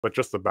but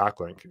just the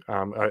backlink.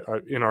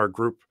 In our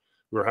group,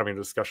 we were having a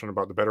discussion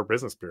about the Better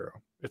Business Bureau.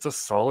 It's a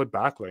solid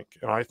backlink,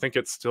 and I think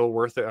it's still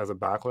worth it as a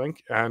backlink.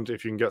 And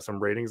if you can get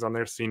some ratings on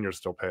there, seniors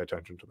still pay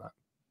attention to that.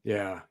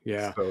 Yeah,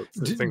 yeah. So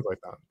things like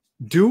that.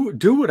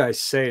 Do what I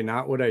say,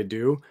 not what I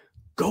do.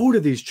 Go to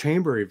these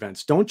chamber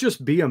events. Don't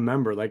just be a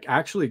member. Like,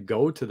 actually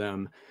go to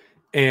them.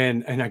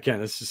 And again,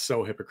 this is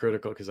so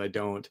hypocritical because I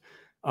don't.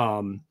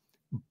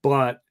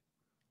 But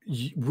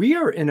we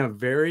are in a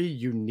very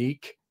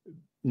unique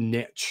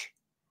niche,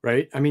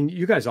 right? I mean,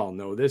 you guys all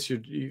know this.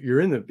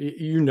 You're in the,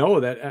 you know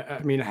that.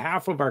 I mean,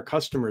 half of our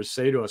customers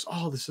say to us,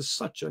 "Oh, this is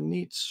such a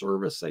neat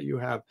service that you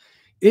have."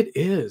 It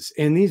is,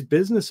 and these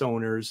business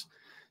owners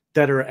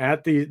that are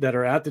at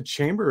the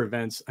chamber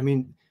events, I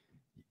mean,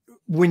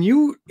 when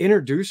you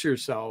introduce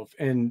yourself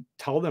and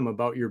tell them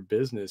about your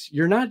business,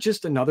 you're not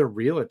just another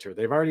realtor.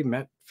 They've already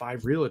met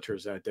 5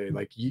 realtors that day.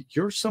 Like,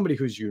 you're somebody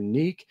who's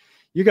unique.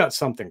 You got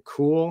something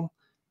cool,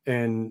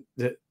 and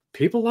that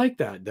people like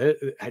that.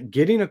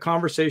 Getting a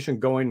conversation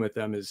going with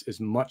them is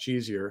much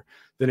easier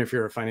than if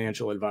you're a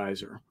financial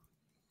advisor.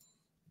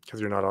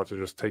 Because you're not out to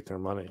just take their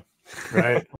money. Right.